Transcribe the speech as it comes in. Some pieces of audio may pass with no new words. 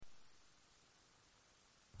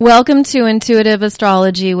Welcome to Intuitive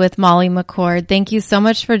Astrology with Molly McCord. Thank you so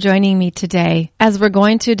much for joining me today as we're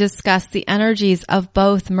going to discuss the energies of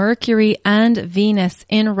both Mercury and Venus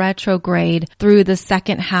in retrograde through the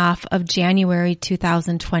second half of January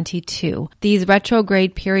 2022. These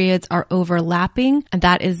retrograde periods are overlapping, and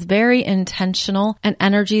that is very intentional and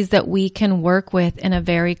energies that we can work with in a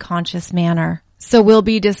very conscious manner. So we'll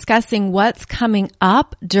be discussing what's coming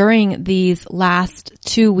up during these last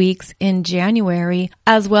 2 weeks in January,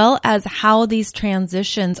 as well as how these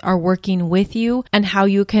transitions are working with you and how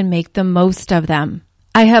you can make the most of them.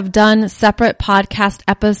 I have done separate podcast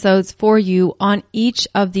episodes for you on each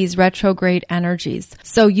of these retrograde energies.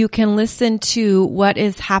 So you can listen to what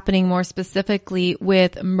is happening more specifically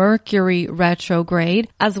with Mercury retrograde,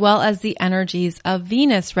 as well as the energies of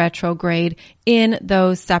Venus retrograde in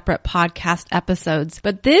those separate podcast episodes.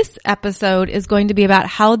 But this episode is going to be about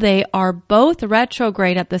how they are both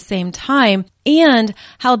retrograde at the same time and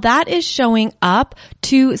how that is showing up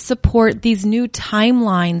to support these new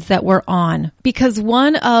timelines that we're on. Because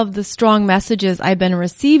one of the strong messages I've been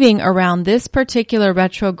receiving around this particular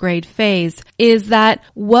retrograde phase is that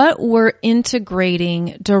what we're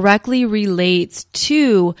integrating directly relates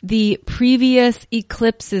to the previous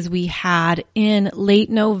eclipses we had in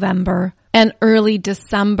late November and early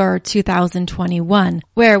December 2021,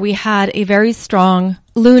 where we had a very strong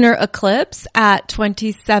lunar eclipse at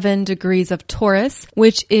 27 degrees of Taurus,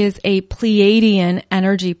 which is a Pleiadian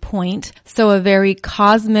energy point. So a very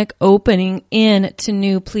cosmic opening into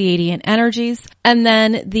new Pleiadian energies. And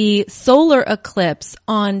then the solar eclipse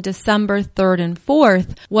on December 3rd and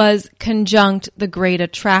 4th was conjunct the Great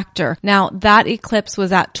Attractor. Now that eclipse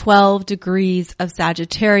was at 12 degrees of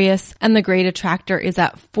Sagittarius and the Great Attractor is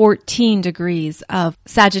at 14 degrees of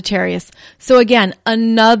Sagittarius. So again,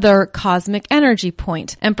 another cosmic energy point.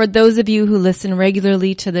 And for those of you who listen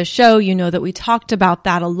regularly to the show, you know that we talked about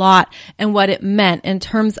that a lot and what it meant in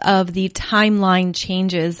terms of the timeline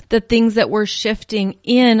changes, the things that were shifting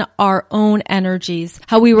in our own energies,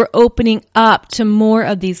 how we were opening up to more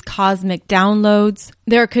of these cosmic downloads.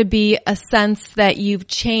 There could be a sense that you've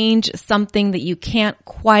changed something that you can't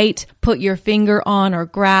quite put your finger on or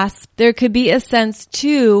grasp. There could be a sense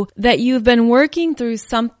too that you've been working through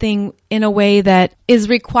something in a way that is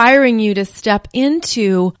requiring you to step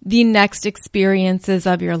into the next experiences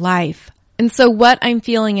of your life. And so what I'm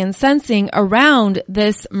feeling and sensing around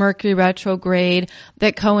this Mercury retrograde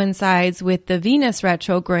that coincides with the Venus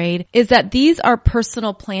retrograde is that these are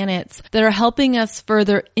personal planets that are helping us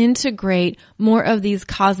further integrate more of these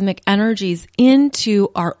cosmic energies into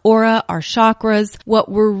our aura, our chakras, what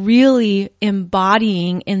we're really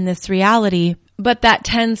embodying in this reality. But that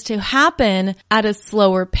tends to happen at a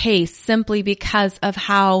slower pace simply because of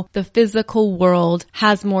how the physical world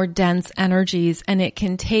has more dense energies and it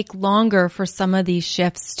can take longer for some of these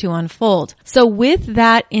shifts to unfold. So with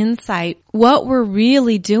that insight, what we're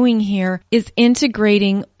really doing here is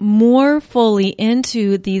integrating more fully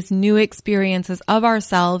into these new experiences of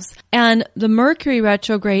ourselves. And the Mercury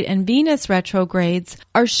retrograde and Venus retrogrades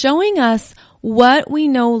are showing us what we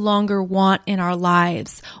no longer want in our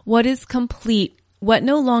lives, what is complete, what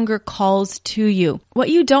no longer calls to you,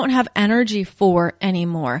 what you don't have energy for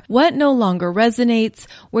anymore, what no longer resonates,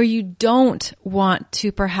 where you don't want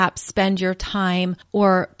to perhaps spend your time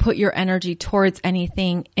or put your energy towards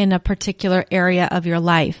anything in a particular area of your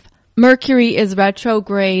life. Mercury is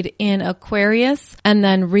retrograde in Aquarius and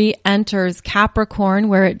then re-enters Capricorn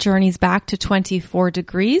where it journeys back to 24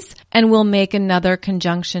 degrees and will make another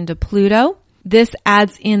conjunction to Pluto. This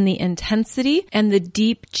adds in the intensity and the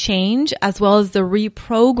deep change as well as the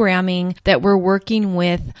reprogramming that we're working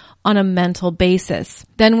with on a mental basis.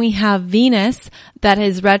 Then we have Venus that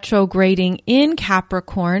is retrograding in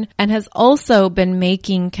Capricorn and has also been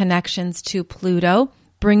making connections to Pluto,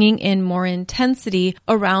 bringing in more intensity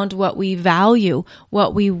around what we value,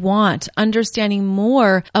 what we want, understanding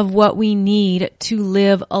more of what we need to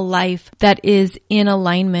live a life that is in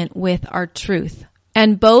alignment with our truth.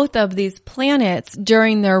 And both of these planets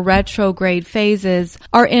during their retrograde phases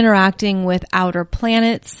are interacting with outer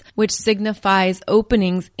planets, which signifies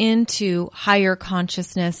openings into higher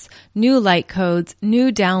consciousness, new light codes, new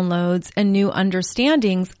downloads, and new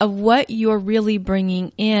understandings of what you're really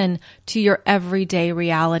bringing in to your everyday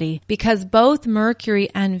reality. Because both Mercury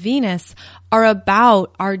and Venus are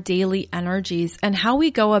about our daily energies and how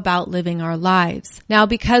we go about living our lives. Now,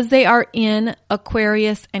 because they are in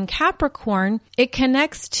Aquarius and Capricorn, it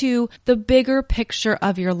connects to the bigger picture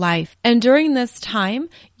of your life. And during this time,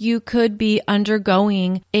 you could be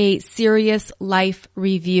undergoing a serious life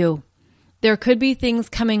review. There could be things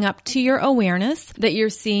coming up to your awareness that you're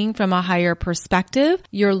seeing from a higher perspective,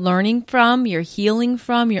 you're learning from, you're healing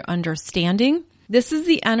from, you're understanding. This is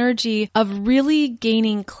the energy of really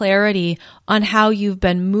gaining clarity on how you've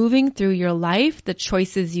been moving through your life, the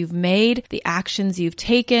choices you've made, the actions you've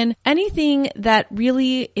taken, anything that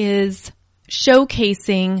really is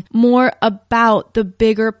showcasing more about the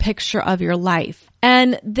bigger picture of your life.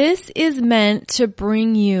 And this is meant to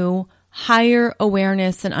bring you higher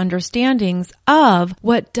awareness and understandings of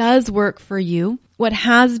what does work for you, what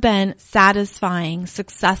has been satisfying,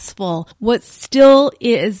 successful, what still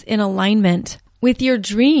is in alignment with your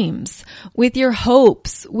dreams, with your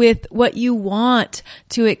hopes, with what you want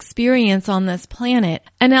to experience on this planet.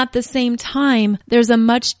 And at the same time, there's a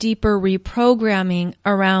much deeper reprogramming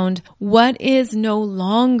around what is no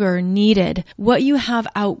longer needed, what you have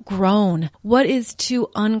outgrown, what is too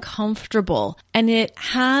uncomfortable. And it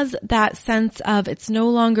has that sense of it's no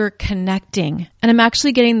longer connecting. And I'm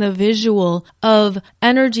actually getting the visual of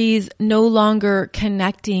energies no longer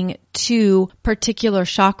connecting to particular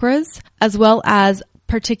chakras as well as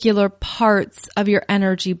particular parts of your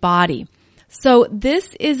energy body. So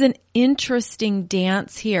this is an interesting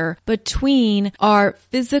dance here between our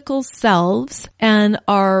physical selves and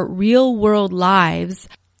our real world lives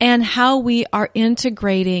and how we are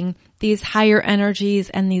integrating these higher energies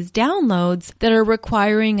and these downloads that are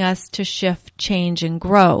requiring us to shift, change, and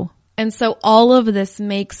grow. And so all of this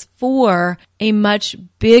makes for a much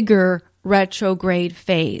bigger retrograde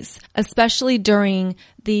phase, especially during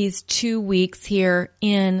these 2 weeks here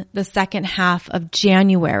in the second half of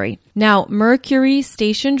January. Now, Mercury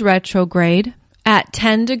stationed retrograde at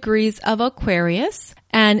 10 degrees of Aquarius,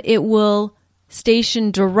 and it will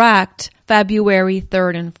station direct February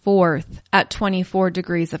 3rd and 4th at 24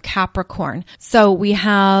 degrees of Capricorn. So we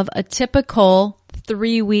have a typical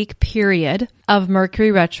 3-week period of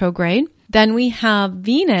Mercury retrograde. Then we have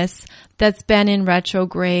Venus that's been in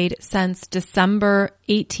retrograde since December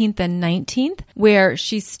 18th and 19th, where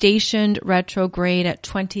she's stationed retrograde at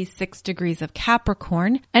 26 degrees of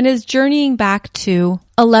Capricorn and is journeying back to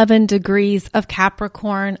 11 degrees of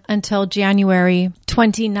Capricorn until January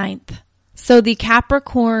 29th. So the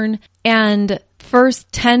Capricorn and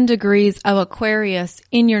first 10 degrees of Aquarius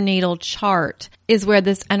in your natal chart is where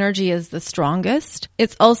this energy is the strongest.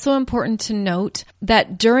 It's also important to note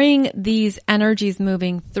that during these energies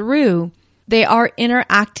moving through, they are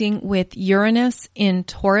interacting with Uranus in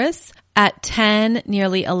Taurus at 10,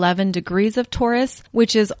 nearly 11 degrees of Taurus,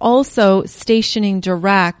 which is also stationing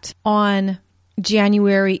direct on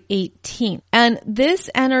January 18th. And this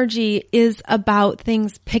energy is about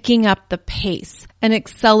things picking up the pace, an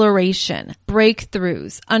acceleration,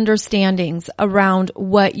 breakthroughs, understandings around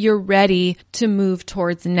what you're ready to move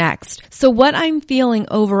towards next. So what I'm feeling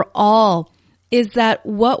overall is that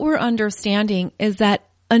what we're understanding is that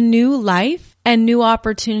a new life and new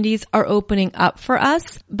opportunities are opening up for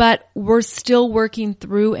us, but we're still working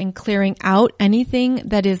through and clearing out anything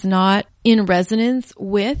that is not in resonance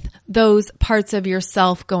with those parts of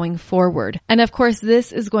yourself going forward. And of course,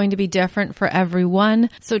 this is going to be different for everyone.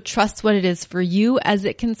 So trust what it is for you, as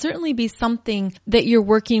it can certainly be something that you're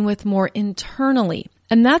working with more internally.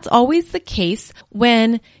 And that's always the case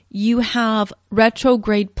when you have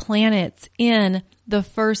retrograde planets in the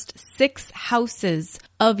first 6 houses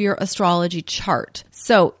of your astrology chart.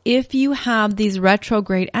 So if you have these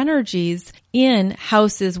retrograde energies in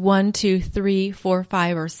houses 1, 2, 3, 4,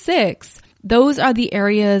 5, or 6, those are the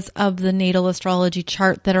areas of the natal astrology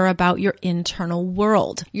chart that are about your internal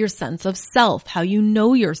world, your sense of self, how you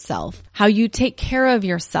know yourself, how you take care of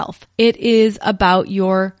yourself. It is about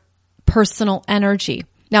your personal energy.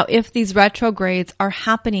 Now, if these retrogrades are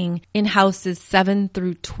happening in houses 7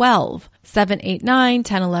 through 12, 7, 8, 9,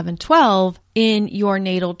 10, 11, 12 in your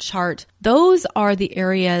natal chart, those are the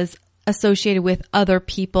areas associated with other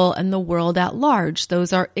people and the world at large.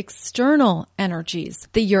 Those are external energies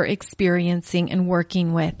that you're experiencing and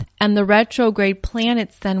working with. And the retrograde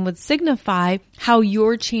planets then would signify how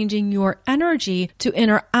you're changing your energy to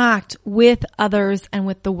interact with others and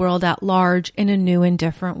with the world at large in a new and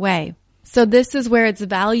different way. So this is where it's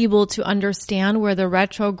valuable to understand where the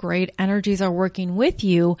retrograde energies are working with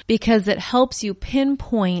you, because it helps you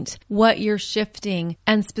pinpoint what you're shifting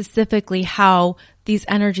and specifically how these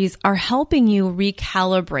energies are helping you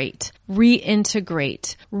recalibrate,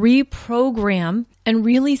 reintegrate, reprogram, and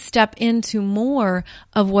really step into more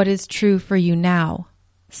of what is true for you now.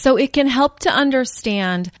 So it can help to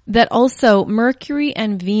understand that also Mercury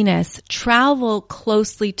and Venus travel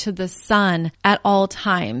closely to the sun at all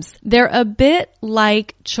times. They're a bit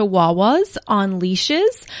like chihuahuas on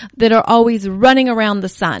leashes that are always running around the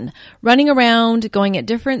sun, running around, going at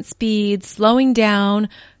different speeds, slowing down,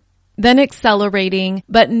 then accelerating,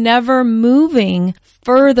 but never moving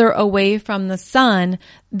further away from the sun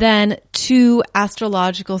than 2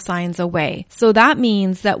 astrological signs away. So that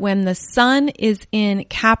means that when the sun is in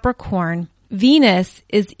Capricorn, Venus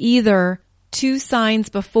is either 2 signs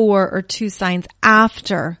before or 2 signs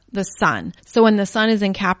after the sun. So when the sun is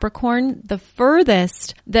in Capricorn, the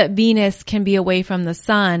furthest that Venus can be away from the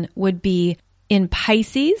sun would be in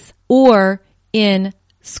Pisces or in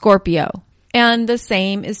Scorpio. And the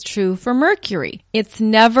same is true for Mercury. It's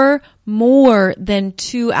never more than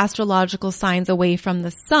 2 astrological signs away from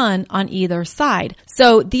the sun on either side.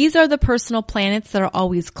 So these are the personal planets that are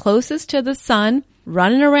always closest to the sun,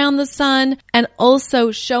 running around the sun, and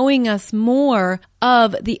also showing us more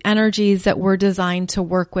of the energies that we're designed to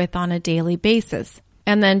work with on a daily basis.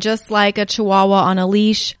 And then just like a chihuahua on a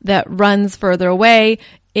leash that runs further away,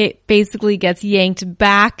 it basically gets yanked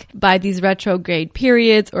back by these retrograde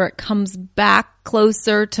periods, or it comes back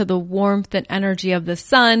closer to the warmth and energy of the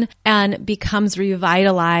sun and becomes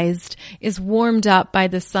revitalized, is warmed up by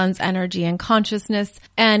the sun's energy and consciousness,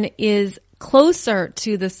 and is closer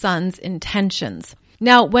to the sun's intentions.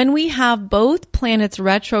 Now, when we have both planets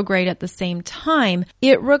retrograde at the same time,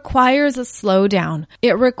 it requires a slowdown.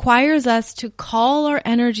 It requires us to call our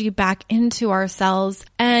energy back into ourselves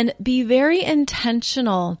and be very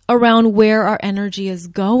intentional around where our energy is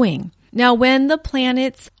going. Now, when the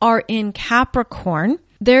planets are in Capricorn,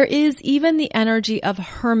 there is even the energy of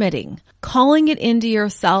hermiting, calling it into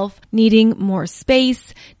yourself, needing more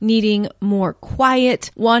space, needing more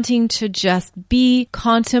quiet, wanting to just be,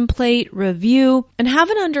 contemplate, review, and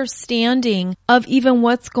have an understanding of even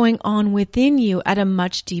what's going on within you at a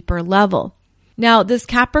much deeper level. Now, this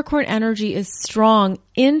Capricorn energy is strong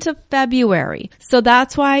into February, so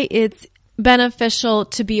that's why it's beneficial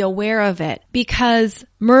to be aware of it, because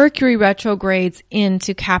Mercury retrogrades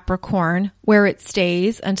into Capricorn, where it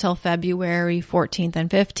stays until February 14th and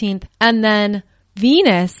 15th. And then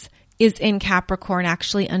Venus is in Capricorn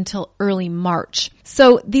actually until early March.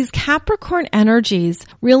 So these Capricorn energies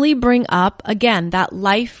really bring up, again, that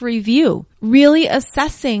life review, really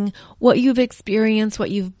assessing what you've experienced, what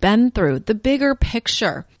you've been through, the bigger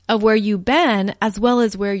picture of where you've been as well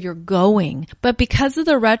as where you're going. But because of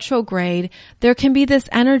the retrograde, there can be this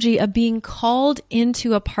energy of being called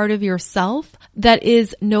into a part of yourself that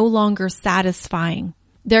is no longer satisfying.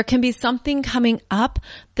 There can be something coming up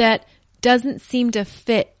that doesn't seem to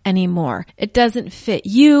fit anymore. It doesn't fit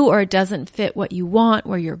you, or it doesn't fit what you want,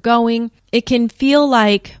 where you're going. It can feel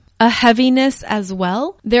like a heaviness as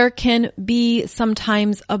well. There can be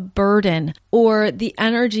sometimes a burden or the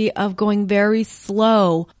energy of going very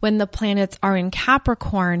slow when the planets are in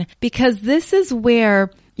Capricorn, because this is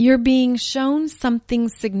where you're being shown something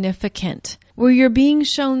significant, where you're being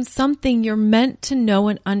shown something you're meant to know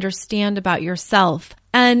and understand about yourself.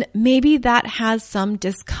 And maybe that has some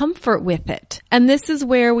discomfort with it. And this is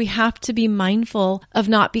where we have to be mindful of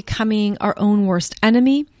not becoming our own worst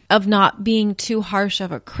enemy, of not being too harsh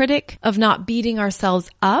of a critic, of not beating ourselves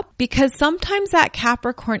up, because sometimes that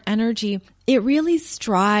Capricorn energy, it really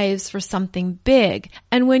strives for something big.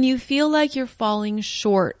 And when you feel like you're falling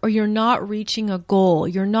short, or you're not reaching a goal,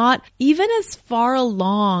 you're not even as far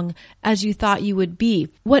along as you thought you would be,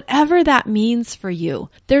 whatever that means for you,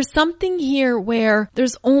 there's something here where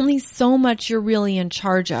there's only so much you're really in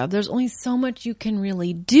charge of. There's only so much you can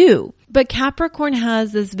really do. But Capricorn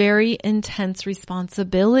has this very intense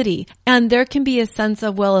responsibility, and there can be a sense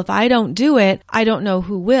of, well, if I don't do it, I don't know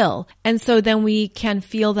who will. And so then we can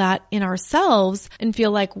feel that in ourselves and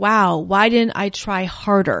feel like, wow, why didn't I try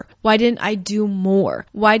harder? Why didn't I do more?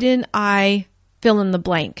 Why didn't I fill in the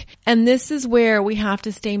blank? And this is where we have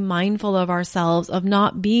to stay mindful of ourselves, of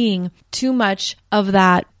not being too much of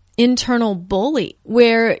that internal bully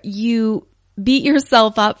where you beat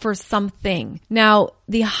yourself up for something. Now,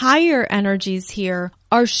 the higher energies here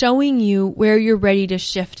are showing you where you're ready to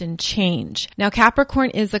shift and change. Now, Capricorn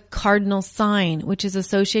is a cardinal sign, which is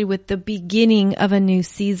associated with the beginning of a new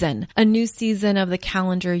season of the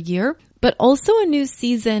calendar year, but also a new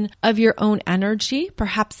season of your own energy,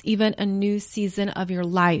 perhaps even a new season of your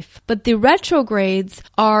life. But the retrogrades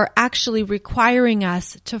are actually requiring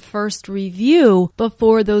us to first review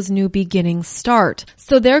before those new beginnings start.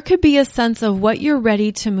 So there could be a sense of what you're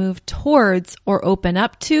ready to move towards or open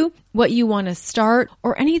up to, what you want to start,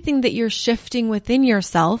 or anything that you're shifting within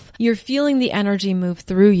yourself. You're feeling the energy move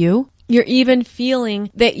through you. You're even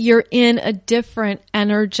feeling that you're in a different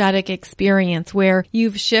energetic experience where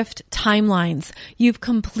you've shifted timelines. You've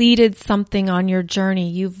completed something on your journey.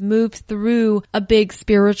 You've moved through a big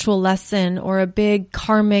spiritual lesson or a big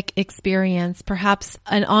karmic experience, perhaps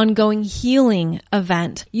an ongoing healing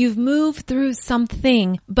event. You've moved through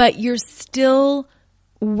something, but you're still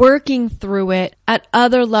working through it at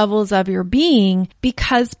other levels of your being,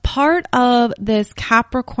 because part of this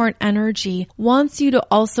Capricorn energy wants you to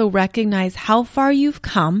also recognize how far you've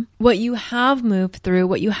come, what you have moved through,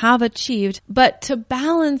 what you have achieved, but to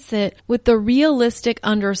balance it with the realistic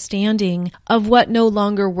understanding of what no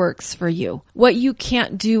longer works for you, what you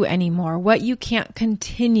can't do anymore, what you can't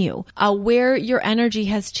continue, where your energy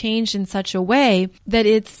has changed in such a way that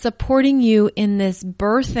it's supporting you in this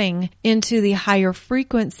birthing into the higher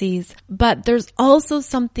frequencies. But there's also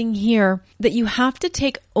something here that you have to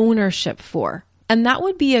take ownership for. And that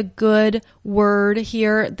would be a good word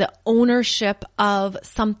here, the ownership of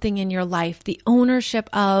something in your life, the ownership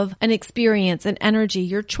of an experience, an energy,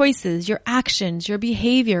 your choices, your actions, your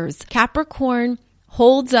behaviors. Capricorn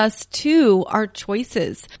holds us to our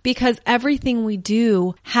choices because everything we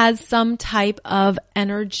do has some type of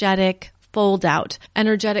energetic fold out,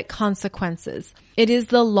 energetic consequences. It is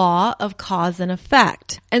the law of cause and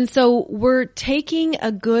effect. And so we're taking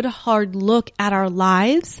a good hard look at our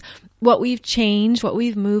lives, what we've changed, what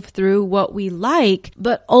we've moved through, what we like,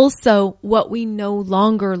 but also what we no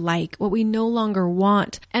longer like, what we no longer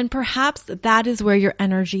want. And perhaps that is where your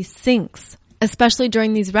energy sinks, especially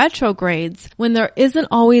during these retrogrades when there isn't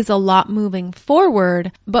always a lot moving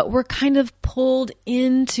forward, but we're kind of pulled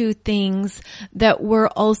into things that we're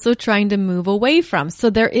also trying to move away from. So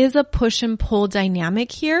there is a push and pull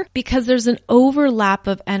dynamic here because there's an overlap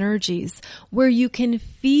of energies where you can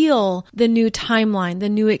feel the new timeline, the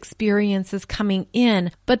new experiences coming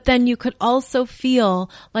in, but then you could also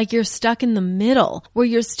feel like you're stuck in the middle where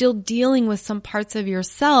you're still dealing with some parts of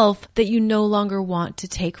yourself that you no longer want to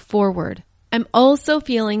take forward. I'm also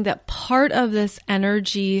feeling that part of this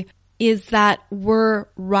energy is that we're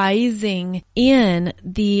rising in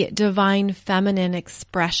the divine feminine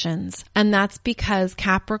expressions. And that's because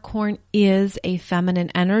Capricorn is a feminine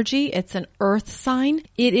energy. It's an earth sign.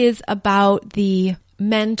 It is about the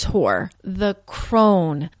mentor, the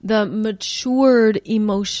crone, the matured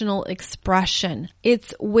emotional expression.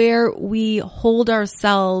 It's where we hold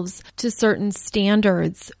ourselves to certain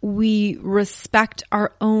standards. We respect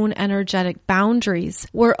our own energetic boundaries.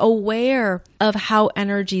 We're aware of how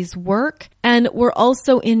energies work, and we're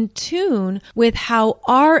also in tune with how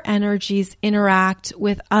our energies interact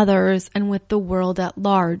with others and with the world at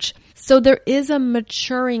large. So there is a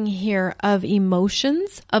maturing here of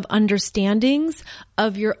emotions, of understandings,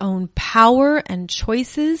 of your own power and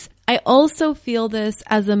choices. I also feel this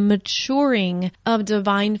as a maturing of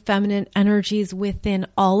divine feminine energies within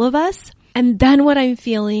all of us. And then what I'm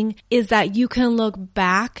feeling is that you can look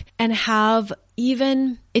back and have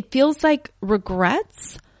even, it feels like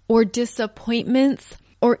regrets or disappointments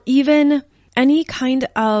or even any kind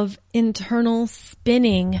of internal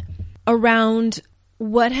spinning around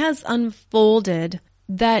what has unfolded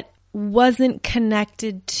that wasn't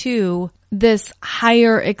connected to this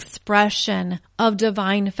higher expression of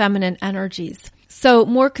divine feminine energies. So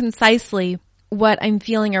more concisely, what I'm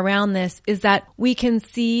feeling around this is that we can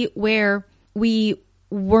see where we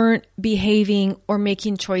weren't behaving or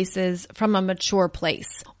making choices from a mature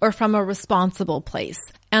place or from a responsible place.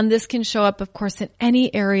 And this can show up, of course, in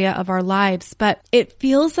any area of our lives, but it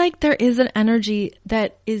feels like there is an energy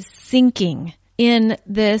that is sinking in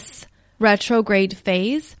this retrograde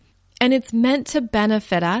phase, and it's meant to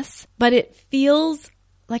benefit us, but it feels,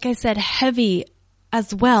 like I said, heavy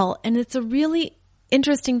as well. And it's a really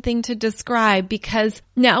interesting thing to describe because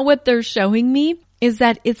now what they're showing me is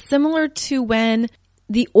that it's similar to when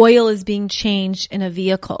the oil is being changed in a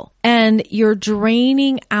vehicle and you're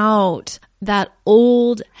draining out that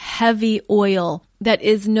old heavy oil that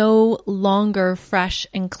is no longer fresh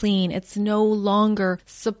and clean. It's no longer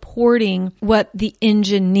supporting what the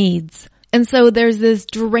engine needs. And so there's this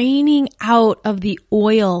draining out of the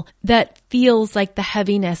oil that feels like the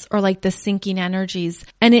heaviness or like the sinking energies.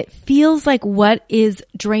 And it feels like what is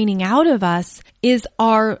draining out of us is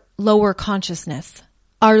our lower consciousness,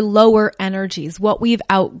 our lower energies, what we've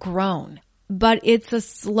outgrown. But it's a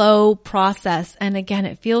slow process. And again,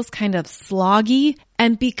 it feels kind of sloggy.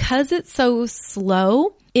 And because it's so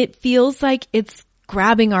slow, it feels like it's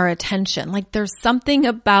grabbing our attention. Like there's something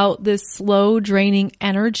about this slow draining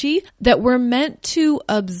energy that we're meant to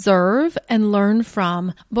observe and learn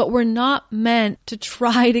from, but we're not meant to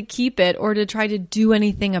try to keep it or to try to do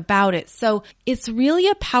anything about it. So it's really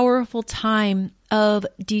a powerful time of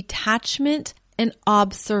detachment and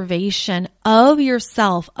observation of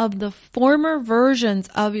yourself, of the former versions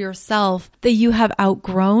of yourself that you have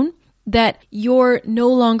outgrown, that you're no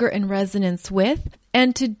longer in resonance with,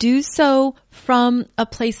 and to do so from a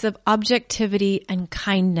place of objectivity and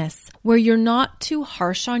kindness, where you're not too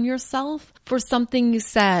harsh on yourself for something you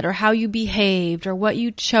said or how you behaved or what you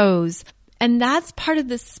chose. And that's part of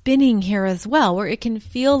the spinning here as well, where it can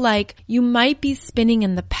feel like you might be spinning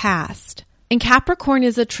in the past. And Capricorn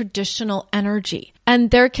is a traditional energy. And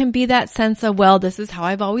there can be that sense of, well, this is how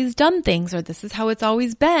I've always done things, or this is how it's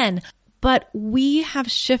always been. But we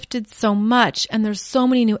have shifted so much, and there's so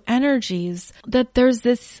many new energies that there's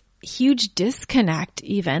this huge disconnect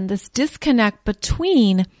this disconnect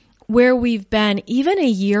between where we've been even a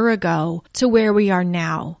year ago to where we are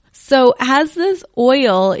now. So as this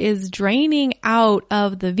oil is draining out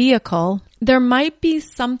of the vehicle, there might be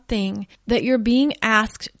something that you're being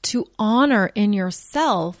asked to honor in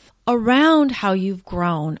yourself around how you've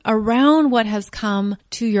grown, around what has come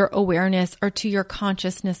to your awareness or to your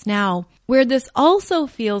consciousness now, where this also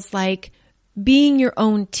feels like being your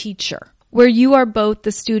own teacher, where you are both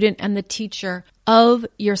the student and the teacher of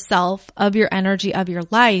yourself, of your energy, of your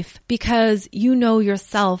life, because you know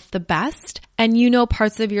yourself the best and you know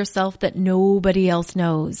parts of yourself that nobody else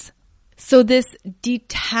knows. So this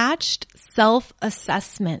detached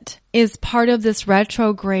self-assessment is part of this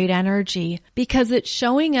retrograde energy because it's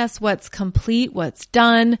showing us what's complete, what's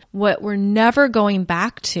done, what we're never going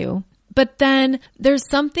back to. But then there's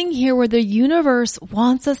something here where the universe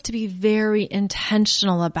wants us to be very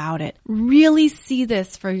intentional about it. Really see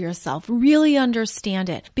this for yourself. Really understand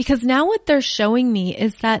it. Because now what they're showing me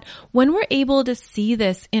is that when we're able to see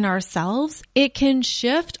this in ourselves, it can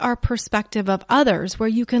shift our perspective of others, where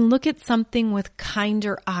you can look at something with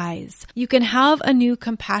kinder eyes. You can have a new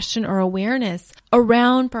compassion or awareness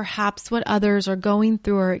around perhaps what others are going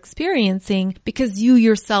through or experiencing because you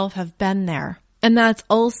yourself have been there. And that's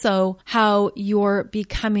also how you're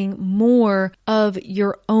becoming more of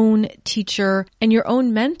your own teacher and your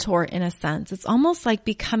own mentor in a sense. It's almost like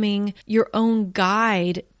becoming your own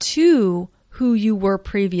guide to who you were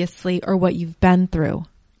previously or what you've been through.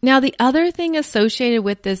 Now, the other thing associated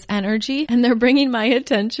with this energy, and they're bringing my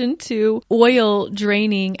attention to oil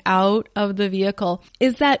draining out of the vehicle,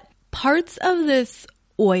 is that parts of this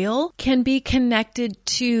oil can be connected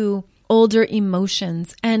to older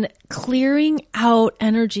emotions and clearing out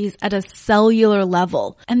energies at a cellular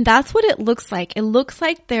level. And that's what it looks like. It looks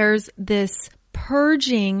like there's this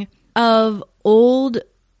purging of old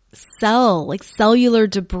cellular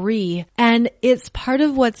debris, and it's part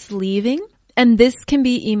of what's leaving. And this can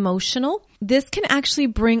be emotional. This can actually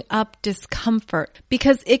bring up discomfort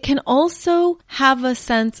because it can also have a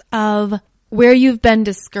sense of where you've been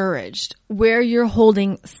discouraged, where you're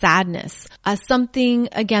holding sadness, something,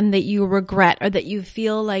 again, that you regret or that you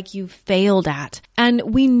feel like you failed at. And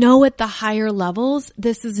we know at the higher levels,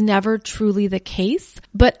 this is never truly the case,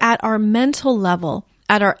 but at our mental level,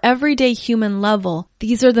 at our everyday human level,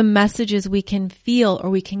 these are the messages we can feel or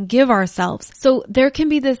we can give ourselves. So there can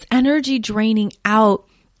be this energy draining out,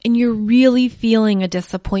 and you're really feeling a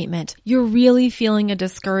disappointment, you're really feeling a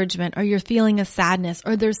discouragement, or you're feeling a sadness,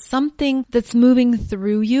 or there's something that's moving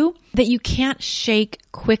through you that you can't shake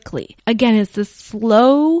quickly. Again, it's this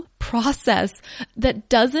slow process that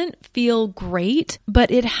doesn't feel great, but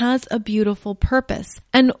it has a beautiful purpose.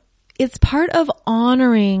 And it's part of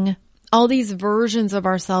honoring all these versions of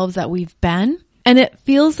ourselves that we've been. And it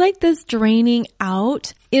feels like this draining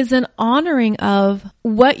out is an honoring of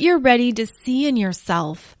what you're ready to see in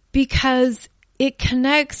yourself, because it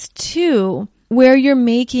connects to where you're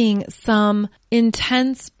making some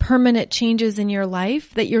intense permanent changes in your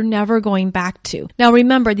life that you're never going back to. Now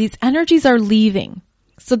remember, these energies are leaving.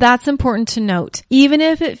 So that's important to note. Even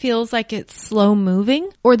if it feels like it's slow moving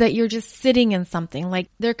or that you're just sitting in something,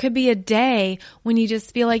 like there could be a day when you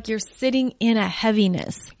just feel like you're sitting in a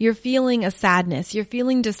heaviness. You're feeling a sadness. You're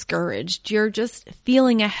feeling discouraged. You're just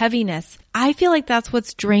feeling a heaviness. I feel like that's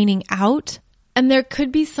what's draining out. And there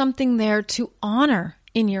could be something there to honor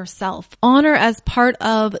in yourself. Honor as part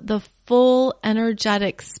of the full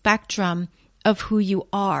energetic spectrum of who you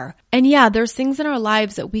are. And yeah, there's things in our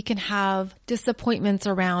lives that we can have disappointments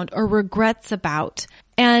around or regrets about.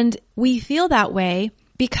 And we feel that way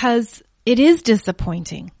because it is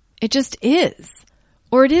disappointing. It just is.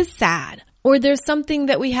 Or it is sad. or there's something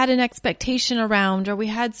that we had an expectation around, or we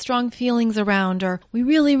had strong feelings around, or we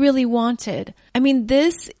really, really wanted. I mean,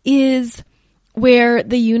 this is where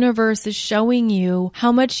the universe is showing you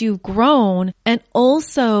how much you've grown, and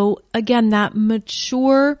also, again, that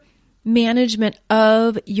mature management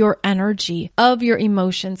of your energy, of your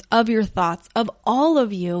emotions, of your thoughts, of all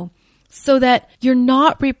of you, so that you're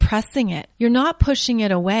not repressing it. You're not pushing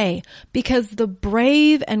it away, because the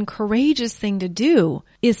brave and courageous thing to do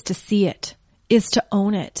is to see it, is to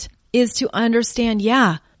own it, is to understand,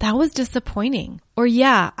 yeah, that was disappointing, or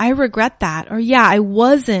yeah, I regret that, or yeah, I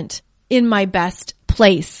wasn't in my best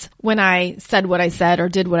place when I said what I said or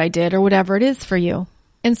did what I did, or whatever it is for you.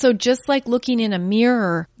 And so just like looking in a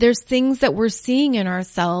mirror, there's things that we're seeing in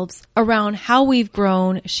ourselves around how we've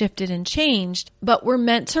grown, shifted, and changed, but we're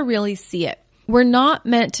meant to really see it. We're not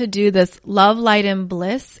meant to do this love, light, and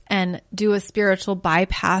bliss and do a spiritual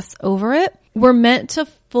bypass over it. We're meant to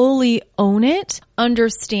fully own it,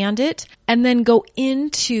 understand it, and then go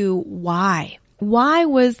into why. Why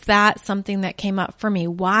was that something that came up for me?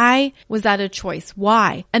 Why was that a choice?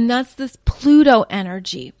 Why? And that's this Pluto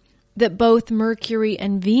energy that both Mercury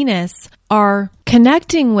and Venus are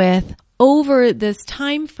connecting with over this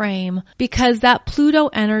time frame, because that Pluto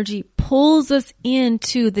energy pulls us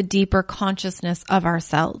into the deeper consciousness of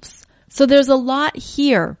ourselves. So there's a lot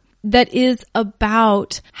here that is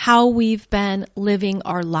about how we've been living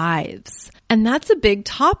our lives. And that's a big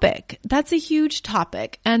topic. That's a huge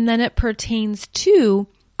topic. And then it pertains to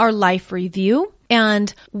our life review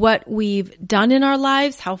and what we've done in our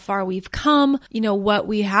lives, how far we've come, what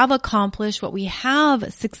we have accomplished, what we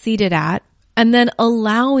have succeeded at, and then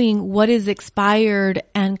allowing what is expired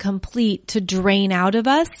and complete to drain out of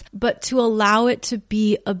us, but to allow it to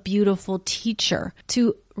be a beautiful teacher,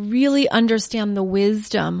 to really understand the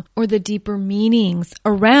wisdom or the deeper meanings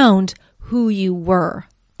around who you were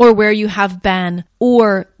or where you have been,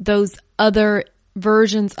 or those other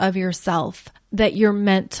versions of yourself that you're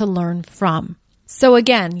meant to learn from. So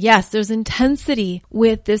again, yes, there's intensity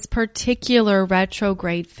with this particular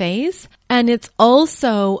retrograde phase, and it's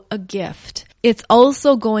also a gift. It's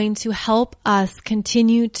also going to help us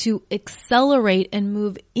continue to accelerate and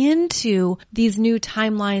move into these new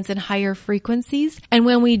timelines and higher frequencies. And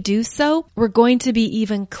when we do so, we're going to be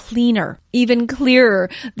even cleaner, even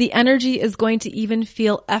clearer. The energy is going to even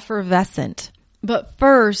feel effervescent. But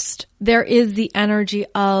first, there is the energy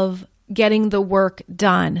of getting the work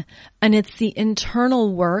done. And it's the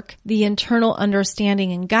internal work, the internal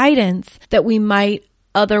understanding and guidance that we might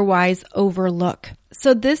otherwise overlook.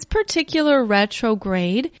 So this particular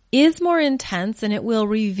retrograde is more intense, and it will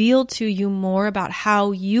reveal to you more about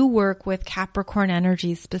how you work with Capricorn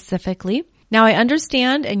energy specifically. Now I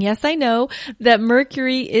understand, and yes, I know that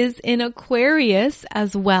Mercury is in Aquarius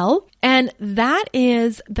as well. And that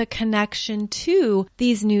is the connection to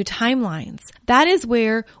these new timelines. That is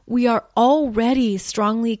where we are already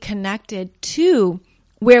strongly connected to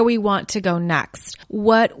where we want to go next,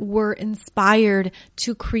 what we're inspired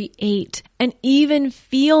to create, and even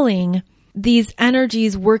feeling these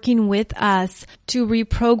energies working with us to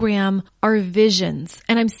reprogram our visions.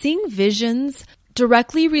 And I'm seeing visions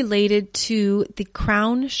directly related to the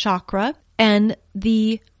crown chakra and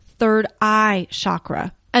the third eye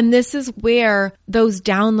chakra. And this is where those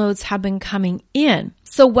downloads have been coming in.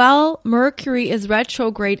 So while Mercury is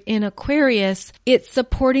retrograde in Aquarius, it's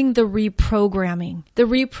supporting the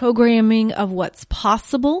reprogramming of what's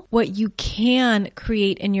possible, what you can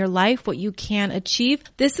create in your life, what you can achieve.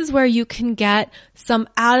 This is where you can get some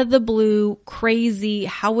out of the blue, crazy,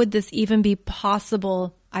 how would this even be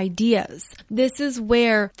possible ideas. This is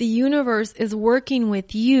where the universe is working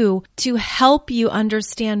with you to help you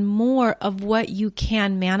understand more of what you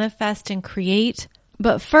can manifest and create.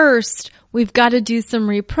 But first, we've got to do some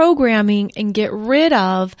reprogramming and get rid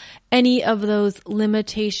of any of those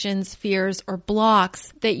limitations, fears, or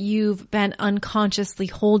blocks that you've been unconsciously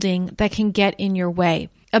holding that can get in your way.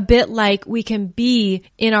 A bit like we can be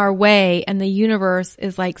in our way and the universe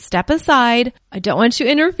is like, step aside. I don't want you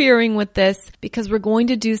interfering with this, because we're going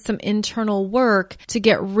to do some internal work to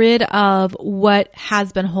get rid of what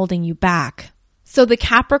has been holding you back. So the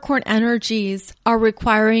Capricorn energies are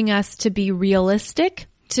requiring us to be realistic,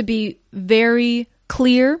 to be very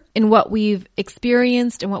clear in what we've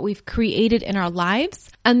experienced and what we've created in our lives.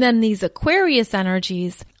 And then these Aquarius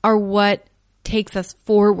energies are what takes us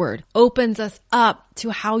forward, opens us up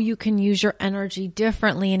to how you can use your energy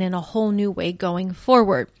differently and in a whole new way going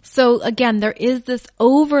forward. So again, there is this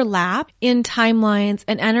overlap in timelines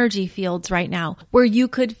and energy fields right now where you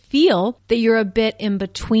could feel that you're a bit in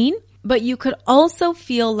between, but you could also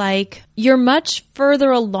feel like you're much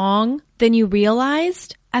further along than you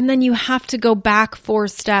realized and then you have to go back 4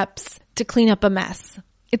 steps to clean up a mess.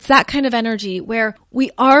 It's that kind of energy where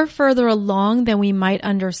we are further along than we might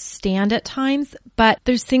understand at times, but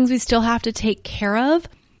there's things we still have to take care of.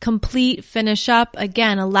 Complete, finish up,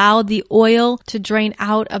 again, allow the oil to drain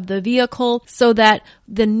out of the vehicle so that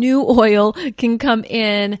the new oil can come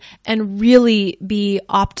in and really be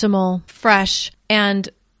optimal, fresh, and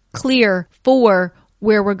clear for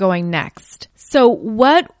where we're going next. So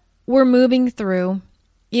what we're moving through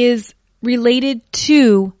is related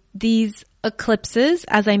to these eclipses,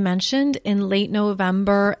 as I mentioned, in late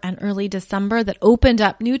November and early December that opened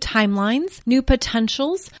up new timelines, new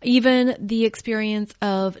potentials, even the experience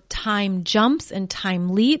of time jumps and time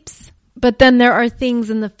leaps. But then there are things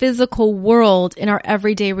in the physical world, in our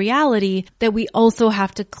everyday reality, that we also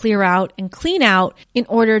have to clear out and clean out in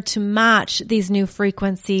order to match these new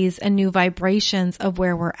frequencies and new vibrations of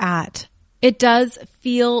where we're at. It does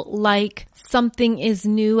feel like something is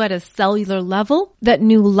new at a cellular level, that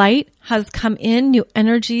new light has come in, new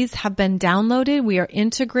energies have been downloaded. We are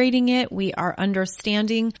integrating it. We are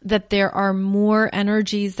understanding that there are more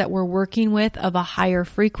energies that we're working with of a higher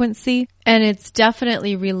frequency. And it's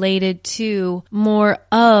definitely related to more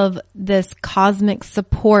of this cosmic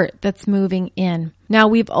support that's moving in. Now,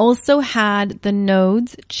 we've also had the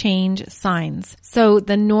nodes change signs. So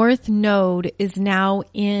the North Node is now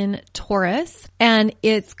in Taurus, and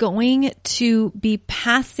it's going to be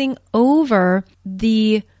passing over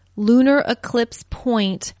the lunar eclipse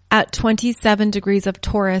point at 27 degrees of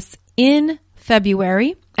Taurus in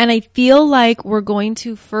February. And I feel like we're going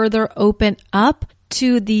to further open up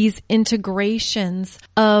to these integrations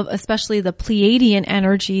of especially the Pleiadian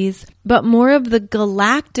energies, but more of the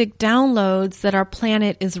galactic downloads that our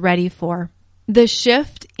planet is ready for. The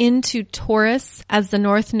shift into Taurus as the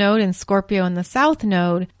North Node and Scorpio in the South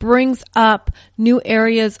Node brings up new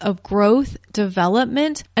areas of growth,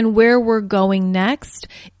 development, and where we're going next.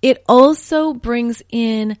 It also brings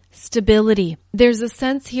in stability. There's a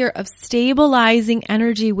sense here of stabilizing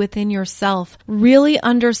energy within yourself, really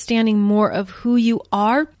understanding more of who you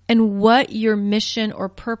are and what your mission or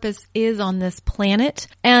purpose is on this planet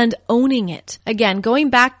and owning it. Again, going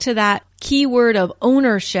back to that keyword of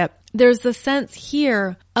ownership, there's a sense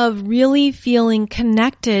here of really feeling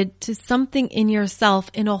connected to something in yourself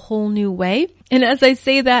in a whole new way. And as I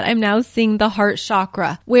say that, I'm now seeing the heart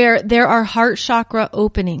chakra, where there are heart chakra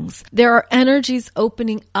openings. There are energies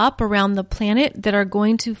opening up around the planet that are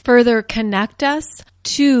going to further connect us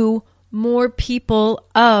to more people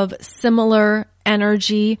of similar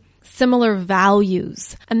energy, similar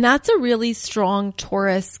values. And that's a really strong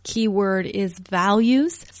Taurus keyword, is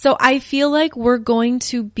values. So I feel like we're going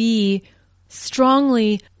to be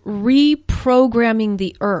strongly reprogramming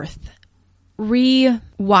the earth,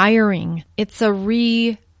 rewiring. It's a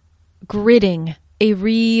re-gridding, a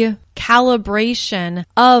recalibration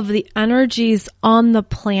of the energies on the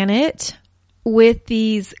planet with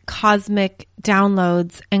these cosmic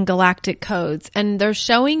downloads and galactic codes. And they're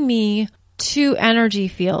showing me 2 energy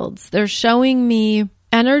fields. They're showing me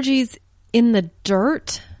energies in the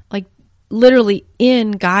dirt, like literally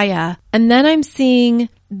in Gaia. And then I'm seeing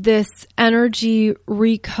this energy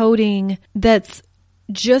recoding that's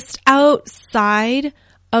just outside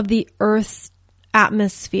of the Earth's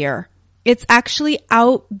atmosphere. It's actually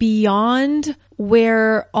out beyond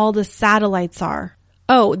where all the satellites are.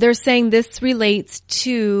 Oh, they're saying this relates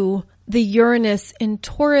to the Uranus and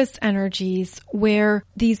Taurus energies, where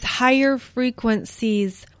these higher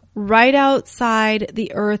frequencies right outside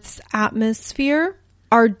the Earth's atmosphere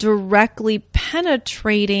are directly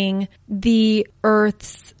penetrating the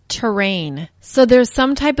Earth's terrain. So there's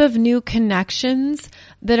some type of new connections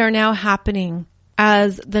that are now happening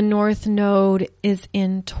as the North Node is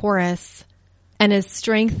in Taurus and is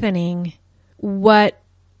strengthening what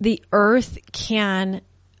the Earth can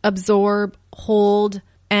absorb, hold,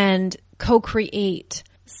 and co-create.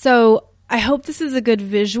 So I hope this is a good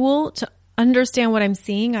visual to understand what I'm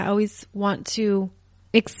seeing. I always want to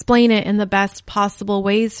explain it in the best possible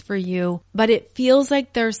ways for you, but it feels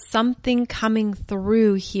like there's something coming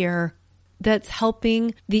through here that's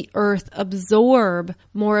helping the earth absorb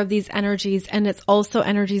more of these energies. And it's also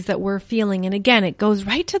energies that we're feeling. And again, it goes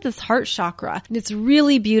right to this heart chakra. And it's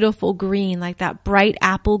really beautiful green, like that bright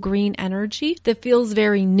apple green energy that feels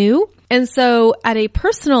very new. And so at a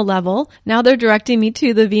personal level, now they're directing me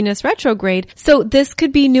to the Venus retrograde. So this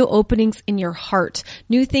could be new openings in your heart,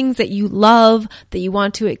 new things that you love, that you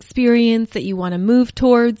want to experience, that you want to move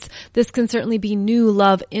towards. This can certainly be new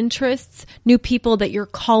love interests, new people that you're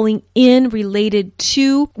calling in related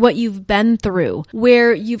to what you've been through,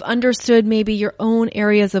 where you've understood maybe your own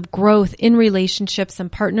areas of growth in relationships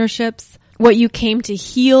and partnerships, what you came to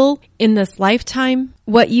heal in this lifetime,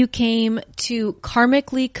 what you came to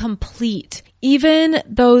karmically complete. Even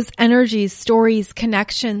those energies, stories,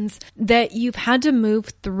 connections that you've had to move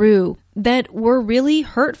through that were really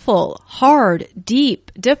hurtful, hard,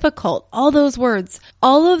 deep, difficult, all those words,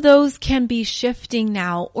 all of those can be shifting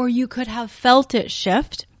now, or you could have felt it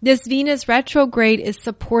shift. This Venus retrograde is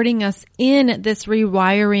supporting us in this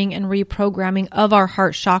rewiring and reprogramming of our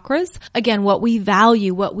heart chakras. Again, what we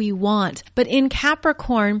value, what we want. But in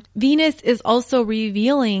Capricorn, Venus is also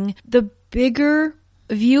revealing the bigger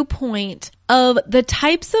viewpoint of the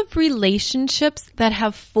types of relationships that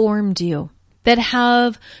have formed you, that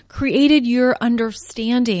have created your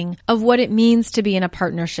understanding of what it means to be in a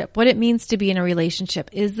partnership, what it means to be in a relationship.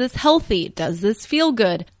 Is this healthy? Does this feel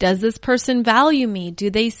good? Does this person value me? Do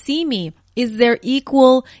they see me? Is there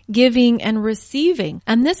equal giving and receiving?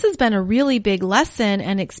 And this has been a really big lesson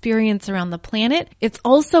and experience around the planet. It's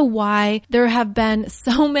also why there have been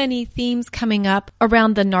so many themes coming up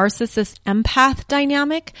around the narcissist empath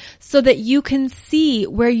dynamic, so that you can see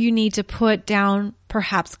where you need to put down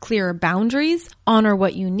perhaps clearer boundaries, honor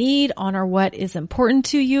what you need, honor what is important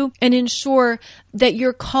to you, and ensure that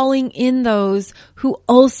you're calling in those who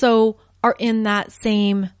also are in that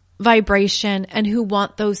same vibration and who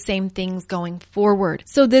want those same things going forward.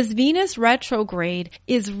 So this Venus retrograde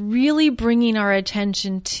is really bringing our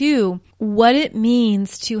attention to what it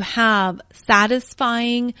means to have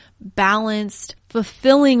satisfying, balanced,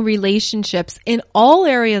 fulfilling relationships in all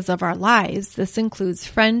areas of our lives. This includes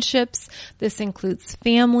friendships, this includes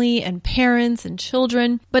family and parents and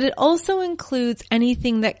children, but it also includes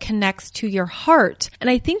anything that connects to your heart. And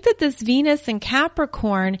I think that this Venus in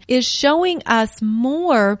Capricorn is showing us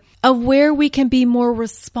more of where we can be more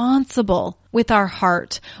responsible with our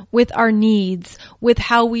heart, with our needs, with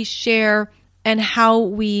how we share and how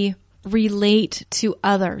we relate to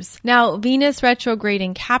others. Now, Venus retrograde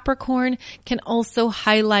in Capricorn can also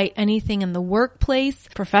highlight anything in the workplace,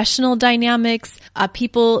 professional dynamics,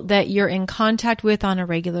 people that you're in contact with on a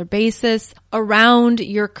regular basis, around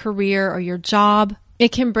your career or your job.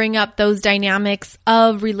 It can bring up those dynamics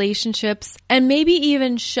of relationships and maybe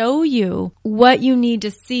even show you what you need to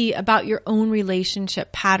see about your own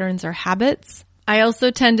relationship patterns or habits. I also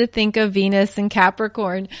tend to think of Venus in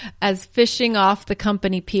Capricorn as fishing off the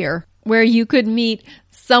company pier, where you could meet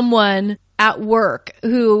someone at work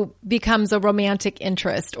who becomes a romantic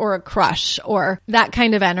interest or a crush or that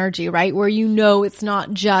kind of energy, right? Where you know it's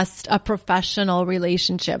not just a professional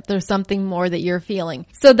relationship. There's something more that you're feeling.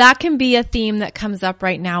 So that can be a theme that comes up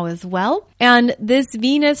right now as well. And this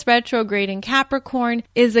Venus retrograde in Capricorn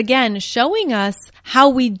is again showing us how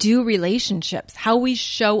we do relationships, how we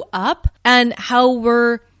show up, and how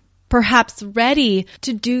we're perhaps ready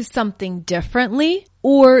to do something differently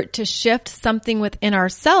or to shift something within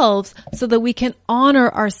ourselves so that we can honor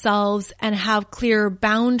ourselves and have clear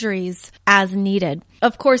boundaries as needed.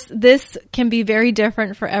 Of course, this can be very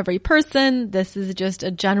different for every person. This is just a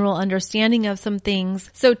general understanding of some things.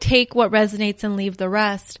 So take what resonates and leave the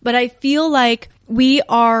rest. But I feel like we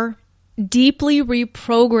are deeply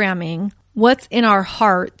reprogramming what's in our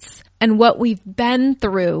hearts and what we've been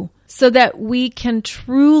through so that we can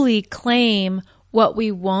truly claim what we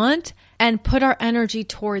want and put our energy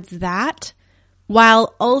towards that,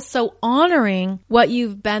 while also honoring what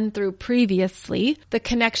you've been through previously, the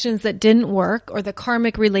connections that didn't work or the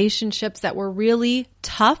karmic relationships that were really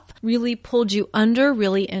tough, really pulled you under,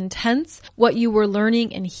 really intense, what you were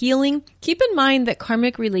learning and healing. Keep in mind that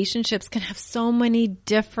karmic relationships can have so many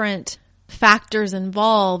different factors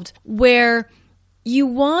involved where you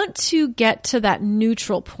want to get to that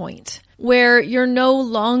neutral point where you're no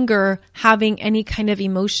longer having any kind of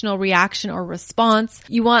emotional reaction or response.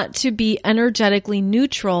 You want to be energetically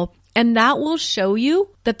neutral, and that will show you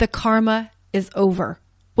that the karma is over.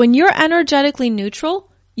 When you're energetically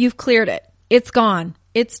neutral, you've cleared it. It's gone.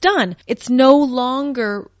 It's done. It's no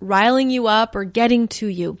longer riling you up or getting to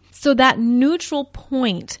you. So that neutral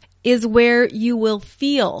point is where you will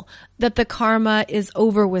feel that the karma is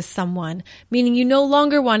over with someone, meaning you no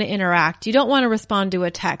longer want to interact. You don't want to respond to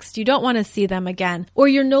a text. You don't want to see them again, or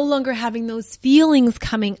you're no longer having those feelings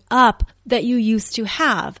coming up that you used to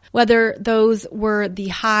have, whether those were the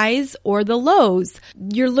highs or the lows.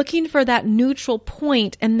 You're looking for that neutral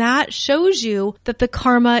point, and that shows you that the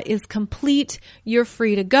karma is complete. You're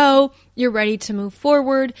free to go. You're ready to move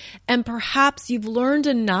forward. And perhaps you've learned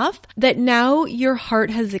enough that now your heart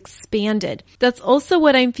has expanded. That's also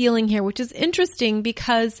what I'm feeling here, which is interesting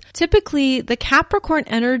because typically the Capricorn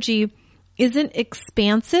energy isn't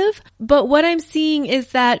expansive, but what I'm seeing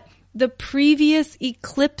is that the previous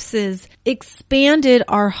eclipses expanded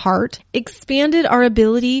our heart, expanded our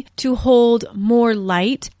ability to hold more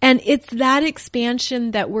light. And it's that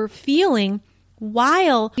expansion that we're feeling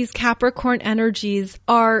while these Capricorn energies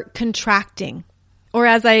are contracting. Or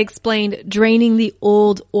as I explained, draining the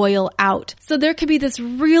old oil out. So there could be this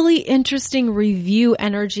really interesting review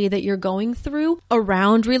energy that you're going through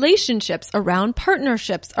around relationships, around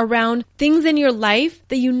partnerships, around things in your life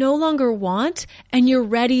that you no longer want, and you're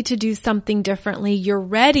ready to do something differently. You're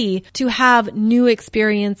ready to have new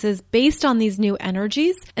experiences based on these new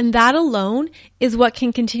energies. And that alone is what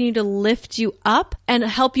can continue to lift you up and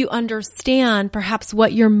help you understand perhaps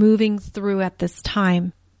what you're moving through at this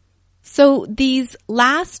time. So these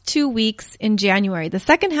last 2 weeks in January, the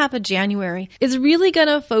second half of January, is really going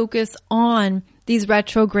to focus on these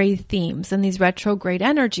retrograde themes and these retrograde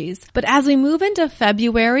energies. But as we move into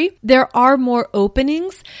February, there are more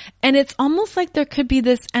openings, and it's almost like there could be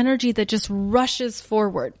this energy that just rushes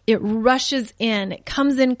forward. It rushes in, it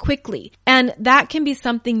comes in quickly, and that can be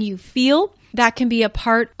something you feel. That can be a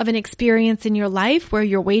part of an experience in your life where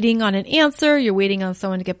you're waiting on an answer, you're waiting on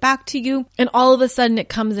someone to get back to you, and all of a sudden it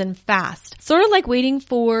comes in fast. Sort of like waiting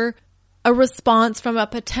for a response from a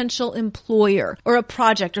potential employer or a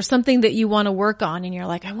project or something that you want to work on. And you're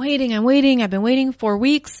like, I'm waiting. I've been waiting 4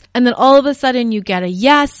 weeks. And then all of a sudden you get a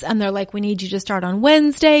yes. And they're like, we need you to start on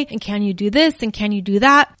Wednesday. And can you do this? And can you do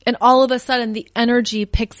that? And all of a sudden the energy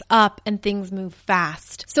picks up and things move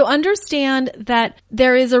fast. So understand that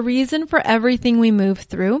there is a reason for everything we move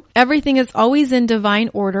through. Everything is always in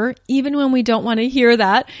divine order, even when we don't want to hear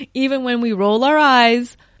that, even when we roll our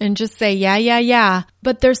eyes and just say, yeah.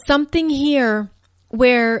 But there's something here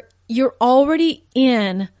where you're already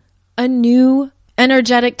in a new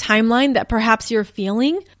energetic timeline that perhaps you're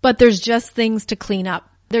feeling, but there's just things to clean up.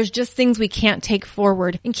 There's just things we can't take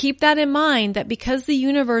forward. And keep that in mind that because the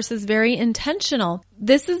universe is very intentional,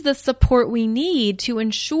 this is the support we need to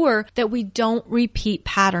ensure that we don't repeat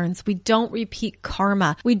patterns. We don't repeat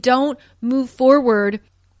karma. We don't move forward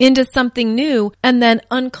into something new and then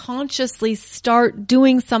unconsciously start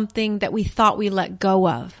doing something that we thought we let go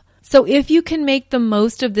of. So if you can make the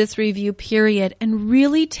most of this review period and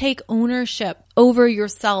really take ownership over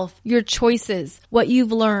yourself, your choices, what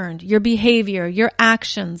you've learned, your behavior, your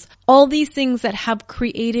actions, all these things that have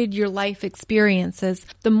created your life experiences,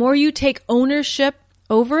 the more you take ownership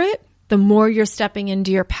over it, the more you're stepping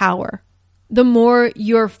into your power. The more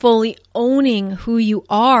you're fully owning who you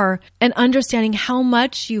are and understanding how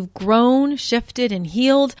much you've grown, shifted, and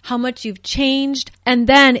healed, how much you've changed. And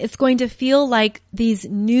then it's going to feel like these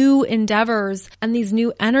new endeavors and these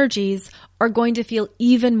new energies are going to feel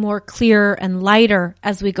even more clear and lighter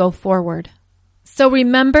as we go forward. So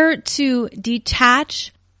remember to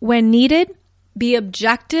detach when needed, be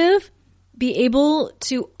objective, be able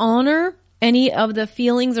to honor any of the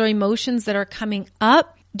feelings or emotions that are coming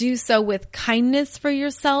up. Do so with kindness for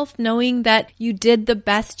yourself, knowing that you did the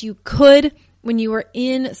best you could when you were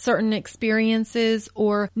in certain experiences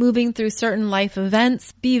or moving through certain life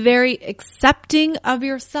events. Be very accepting of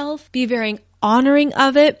yourself, be very honoring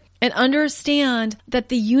of it, and understand that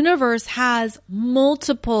the universe has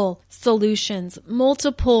multiple solutions,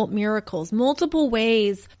 multiple miracles, multiple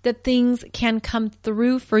ways that things can come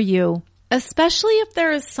through for you, especially if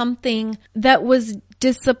there is something that was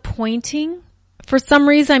disappointing. For some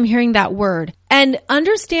reason, I'm hearing that word. And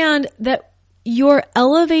understand that you're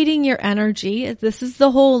elevating your energy. This is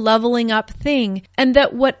the whole leveling up thing. And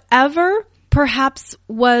that whatever perhaps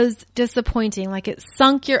was disappointing, like it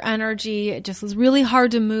sunk your energy, it just was really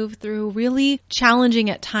hard to move through, really challenging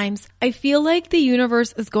at times. I feel like the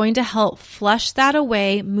universe is going to help flush that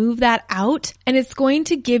away, move that out, and it's going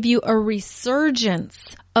to give you a resurgence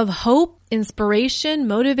of hope, inspiration,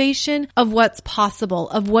 motivation of what's possible,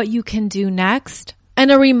 of what you can do next. And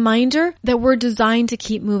a reminder that we're designed to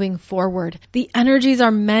keep moving forward. The energies are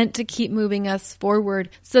meant to keep moving us forward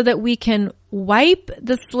so that we can wipe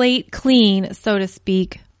the slate clean, so to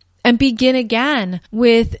speak, and begin again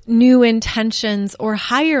with new intentions or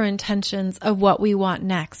higher intentions of what we want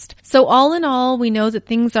next. So all in all, we know that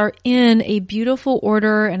things are in a beautiful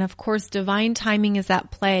order, and of course, divine timing is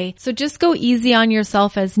at play. So just go easy on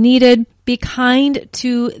yourself as needed. Be kind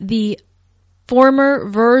to the former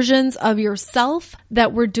versions of yourself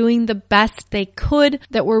that were doing the best they could,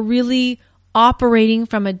 that were really operating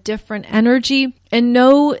from a different energy, and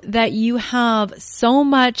know that you have so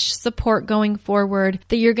much support going forward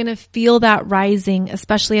that you're going to feel that rising,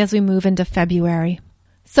 especially as we move into February.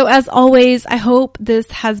 So as always, I hope this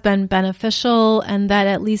has been beneficial and that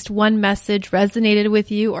at least one message resonated with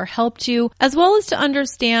you or helped you, as well as to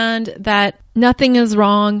understand that nothing is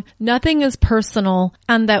wrong, nothing is personal,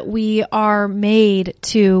 and that we are made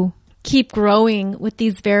to keep growing with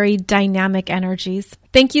these very dynamic energies.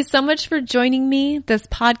 Thank you so much for joining me. This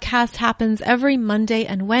podcast happens every Monday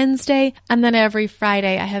and Wednesday, and then every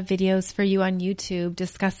Friday I have videos for you on YouTube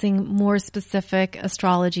discussing more specific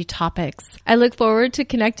astrology topics. I look forward to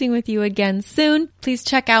connecting with you again soon. Please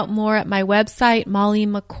check out more at my website,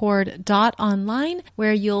 mollymccord.online,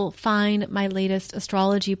 where you'll find my latest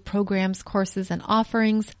astrology programs, courses, and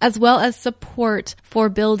offerings, as well as support for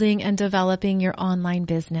building and developing your online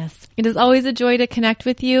business. It is always a joy to connect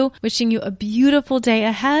with you. Wishing you a beautiful day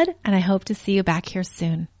ahead, and I hope to see you back here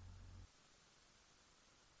soon.